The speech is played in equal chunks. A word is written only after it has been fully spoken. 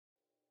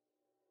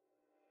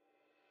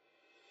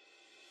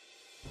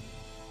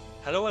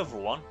Hello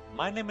everyone,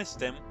 my name is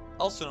Tim,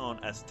 also known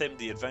as Tim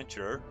the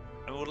Adventurer,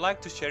 and we would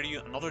like to share you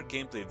another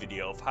gameplay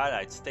video of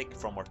highlights taken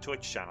from our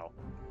Twitch channel.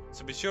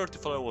 So be sure to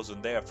follow us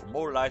on there for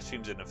more live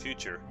streams in the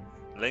future.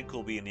 The link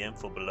will be in the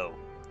info below.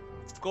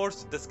 Of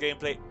course, this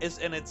gameplay is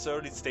in its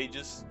early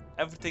stages.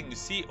 Everything you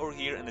see or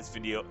hear in this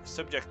video is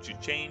subject to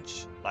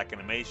change, like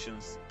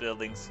animations,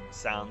 buildings,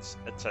 sounds,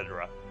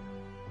 etc.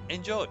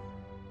 Enjoy!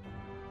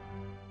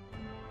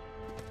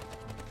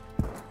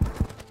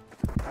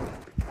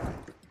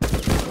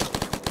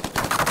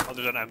 Oh,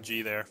 there's an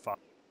MG there. Fuck.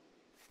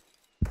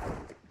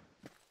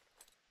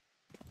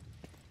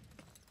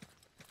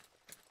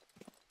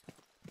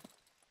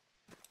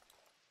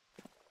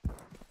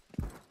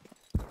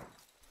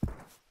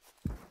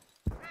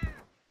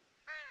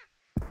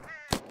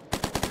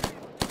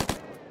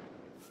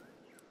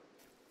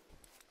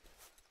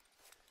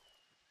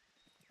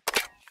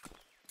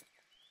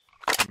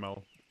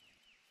 Mel.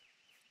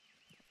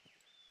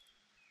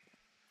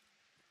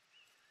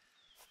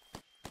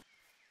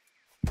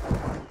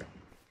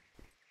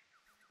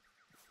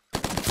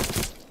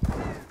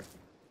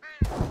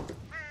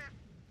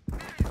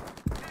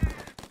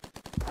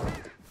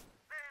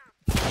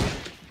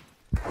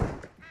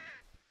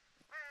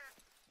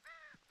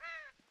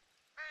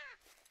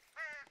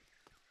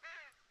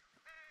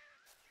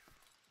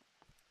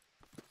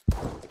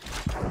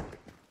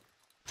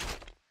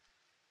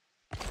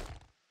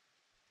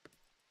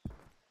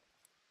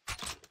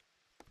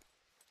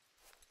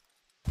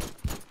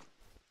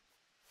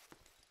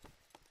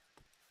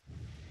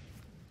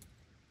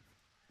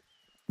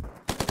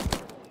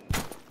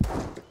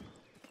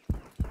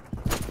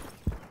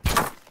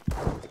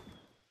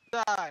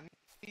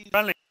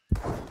 Friendly.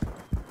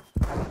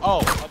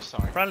 Oh, I'm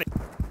sorry. Friendly.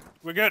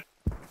 We're good.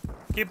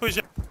 Keep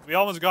pushing. We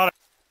almost got it.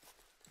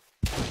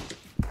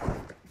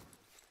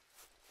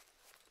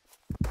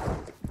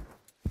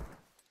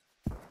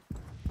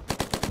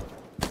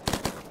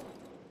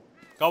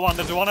 Go on.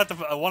 There's one at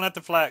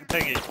the flag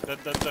thingy.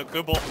 The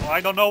Google.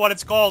 I don't know what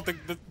it's called.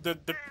 The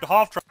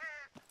half track.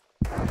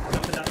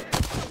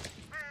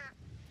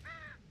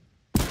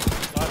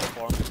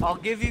 I'll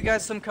give you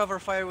guys some cover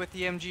fire with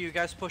the MG. You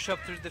guys push up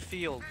through the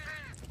field.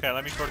 Okay,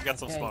 let me try to get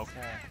some smoke.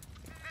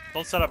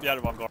 Don't set up yet,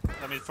 Vanguard.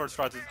 Let me first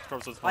try to throw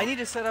some smoke. I need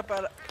to set up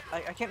at.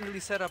 I can't really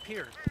set up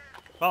here.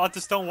 Well, at the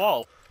stone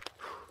wall.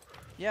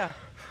 Yeah.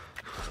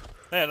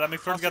 Hey, let me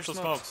first How's get your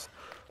some smokes?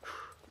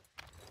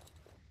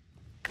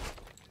 smokes.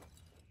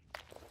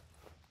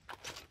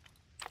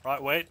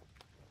 Right, wait.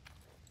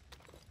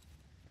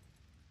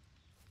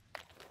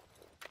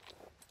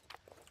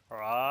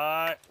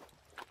 Alright.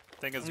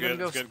 I think it's good.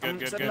 It's good.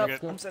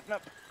 I'm setting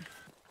up.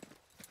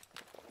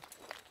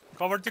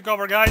 Cover to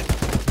cover, guys.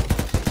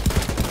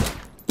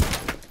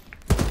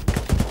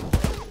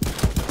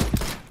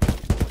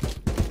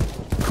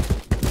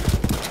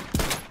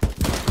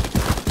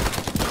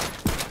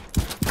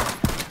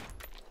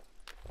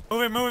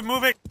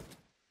 Moving.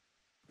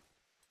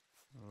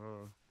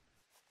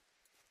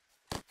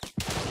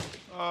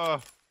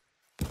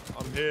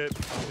 I'm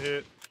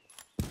hit.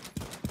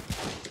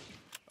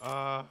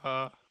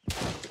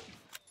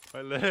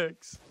 My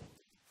legs.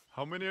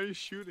 How many are you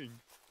shooting?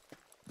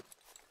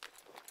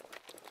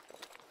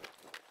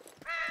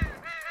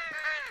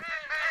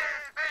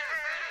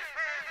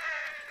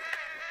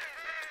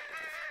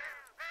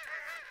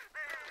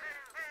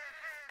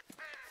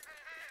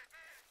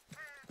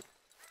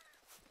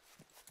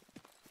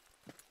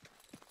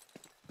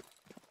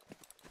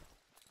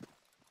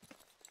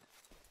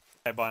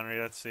 Okay, binary.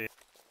 Let's see.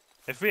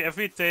 If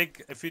we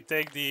take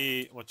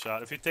the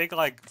if we take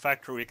like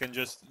factory, we can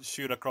just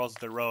shoot across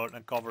the road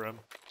and cover him.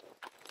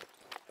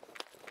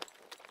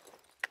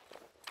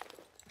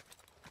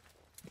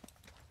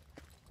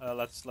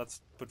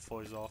 Let's put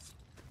voice off.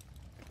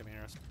 I can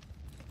hear us.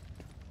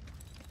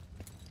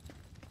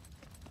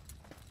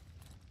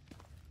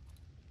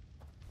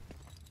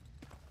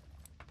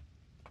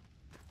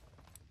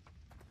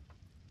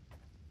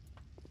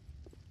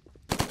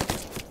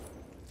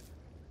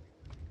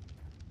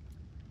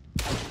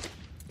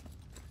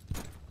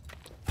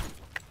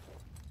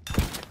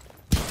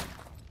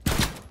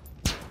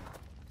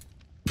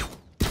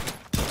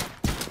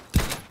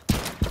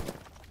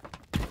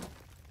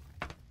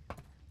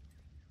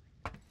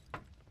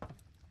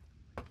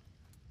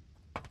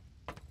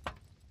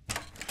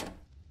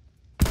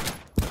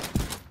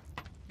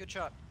 Good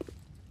shot.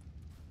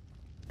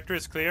 Factory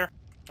is clear,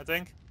 I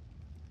think.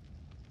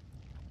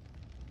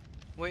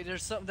 Wait, there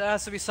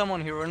has to be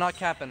someone here. We're not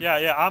capping.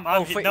 Yeah. I'm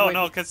wait,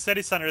 no, because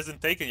city center isn't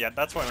taken yet.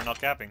 That's why we're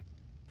not capping.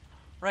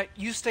 Right,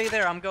 you stay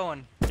there. I'm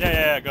going.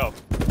 Yeah. Go.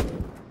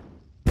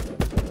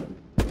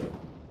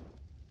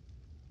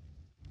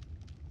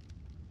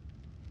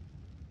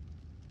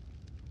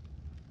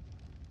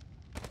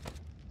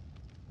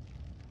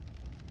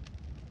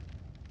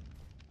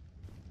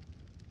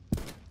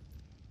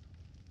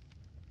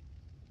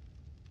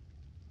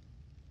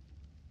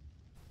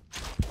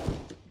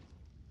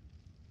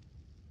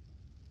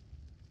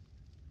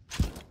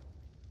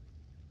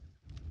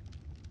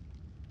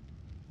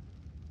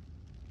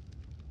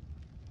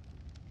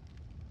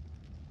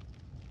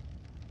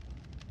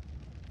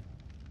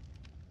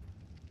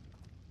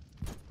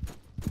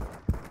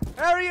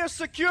 Area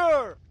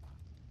secure!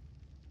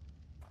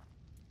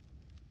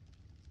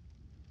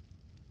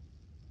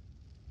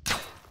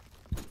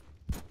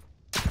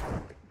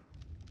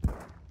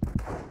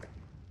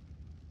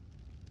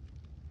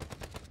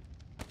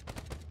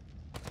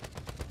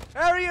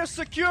 Area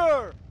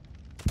secure!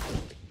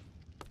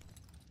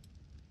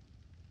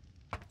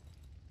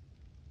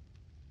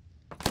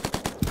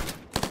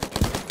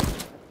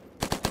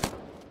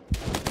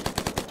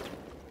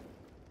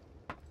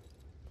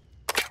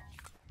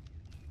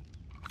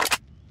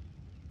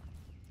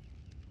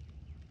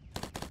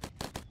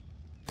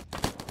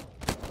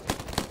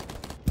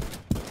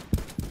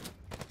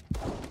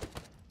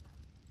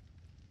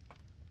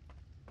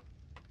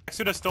 Next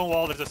to the stone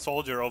wall, there's a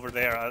soldier over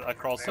there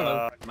across.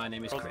 Hello, my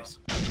name is Chris.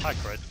 Hi,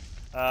 Chris.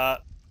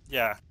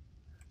 Yeah.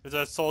 There's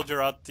a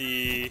soldier at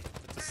the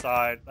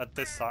side. At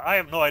this side. I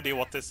have no idea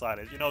what this side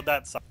is. You know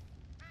that side.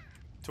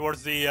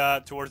 Towards the.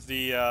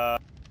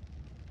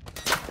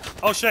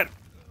 Oh shit!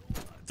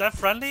 Is that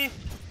friendly?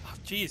 Oh,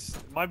 jeez,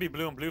 it might be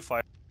blue and blue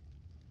fire.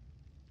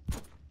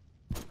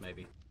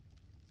 Maybe.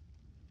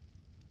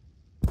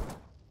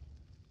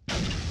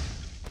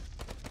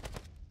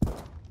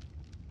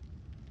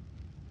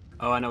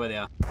 Oh, I know where they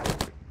are.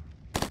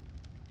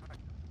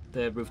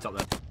 The rooftop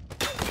there.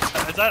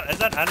 Is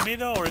that enemy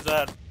though, or is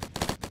that?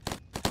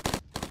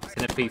 It's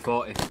in a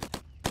P40.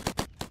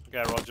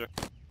 Okay, Roger.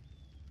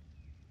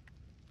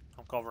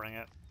 I'm covering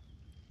it.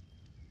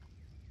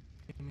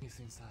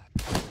 Enemies inside.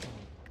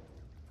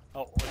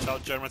 Oh, watch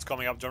out! German's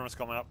coming up. German's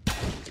coming up.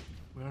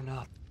 We're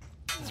not.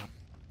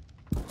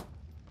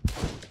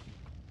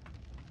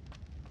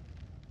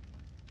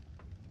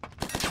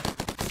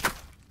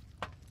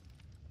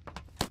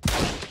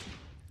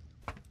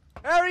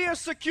 Area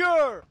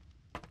secure!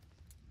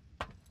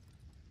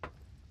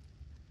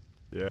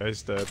 Yeah,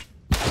 he's dead.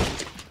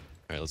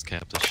 Alright, let's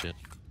cap this shit.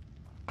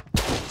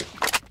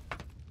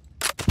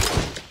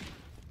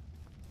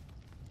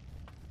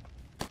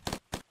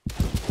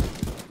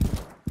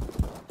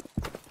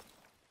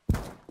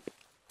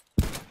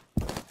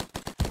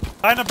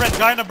 Guy in the bridge,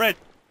 guy in the bridge!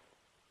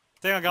 I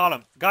think I got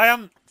him. Guy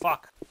on...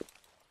 Fuck.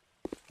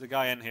 There's a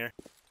guy in here.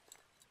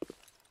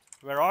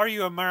 Where are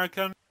you,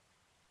 American?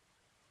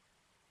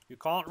 You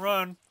can't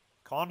run.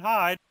 Can't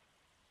hide.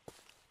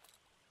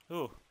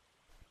 Ooh.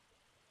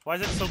 Why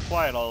is it so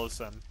quiet all of a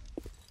sudden?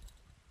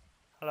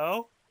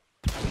 Hello?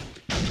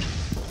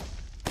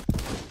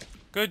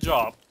 Good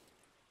job.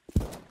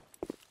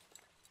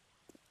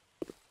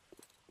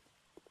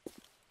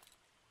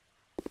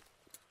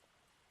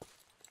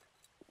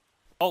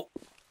 Oh.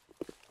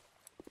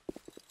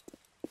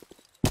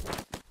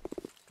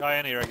 Guy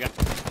in here again.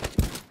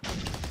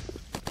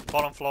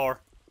 Bottom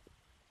floor.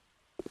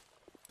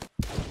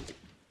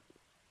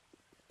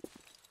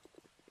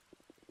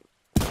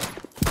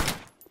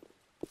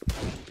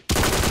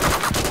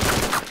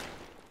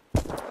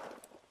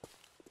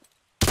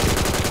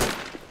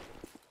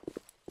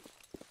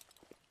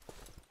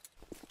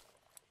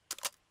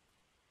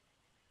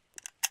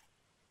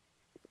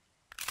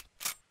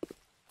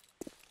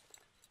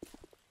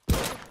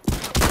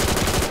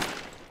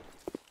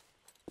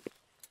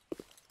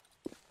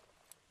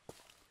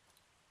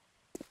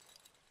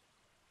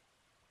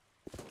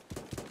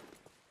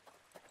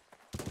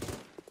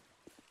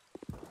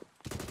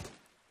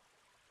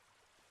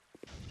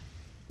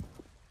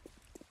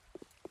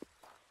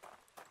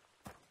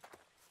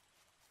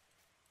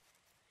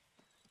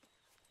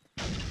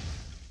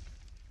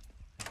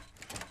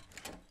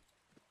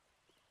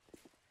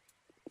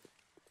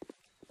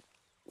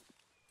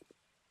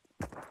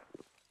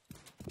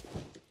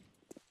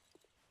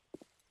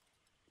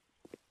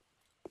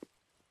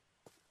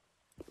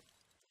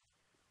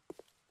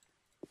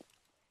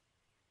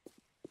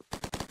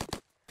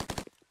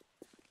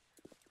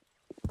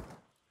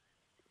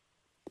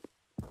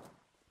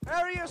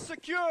 Area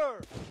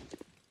secure!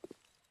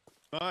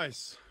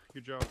 Nice.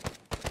 Good job.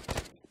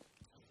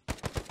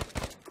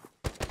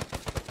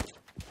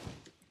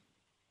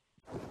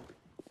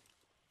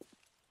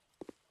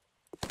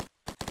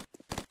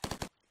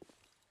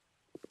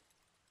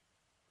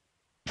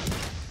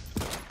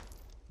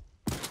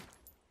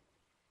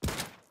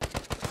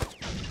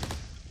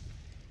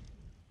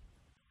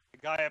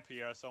 Guy up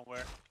here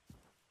somewhere.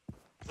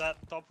 Is that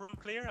top room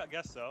clear? I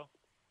guess so.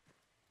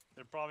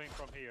 They're probably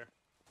from here.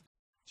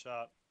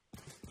 Shot.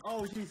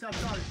 Oh, jeez, I'm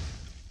sorry.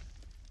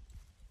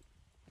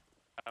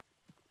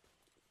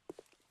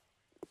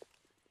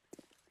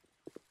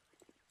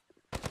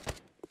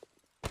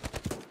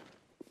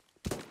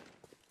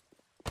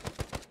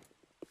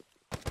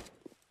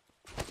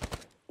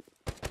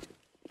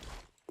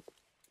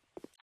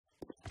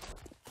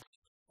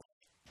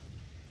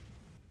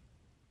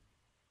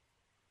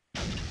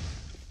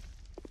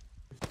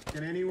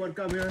 Can anyone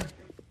come here?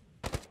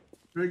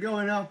 We're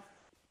going up.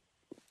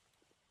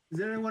 Is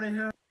there anyone in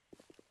here?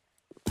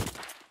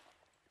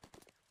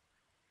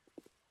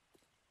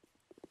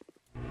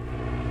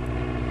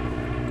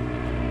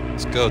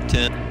 Let's go,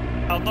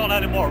 10. Well, not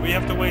anymore. We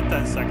have to wait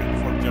 10 seconds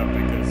before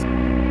jumping because, you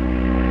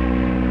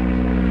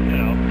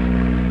know.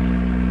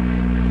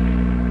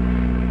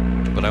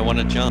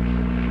 want to jump.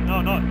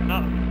 No, no, no.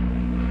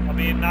 I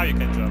mean, now you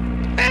can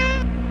jump.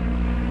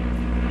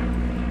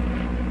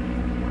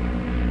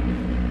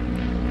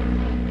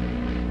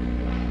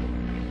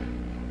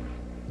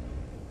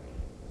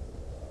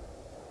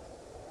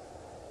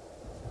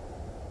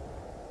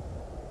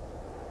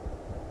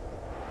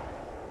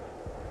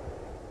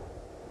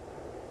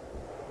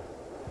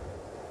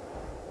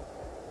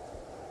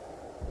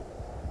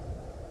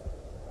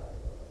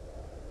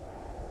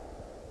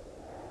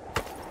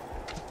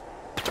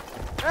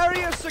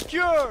 Area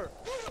secure!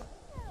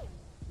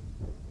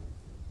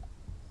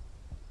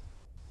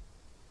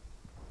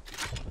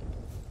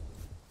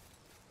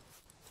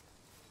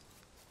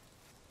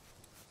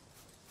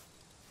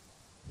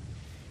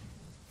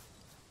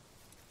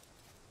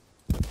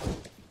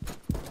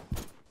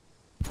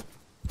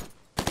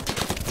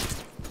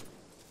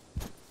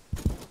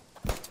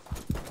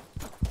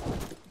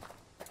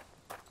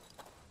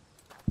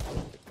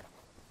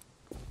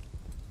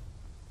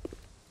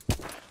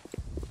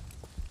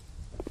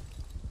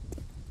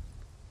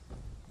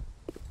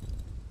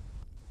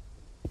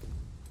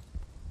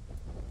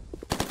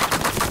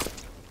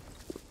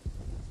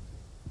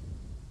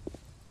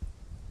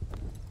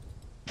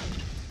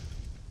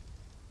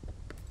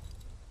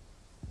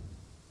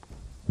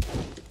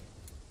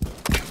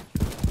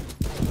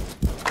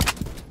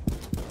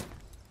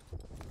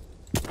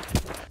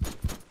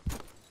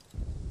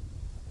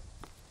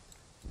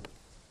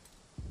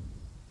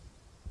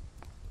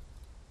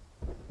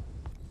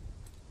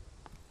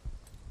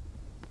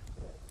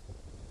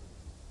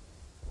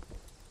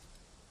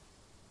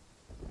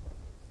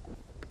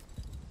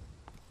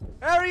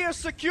 Area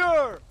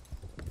secure!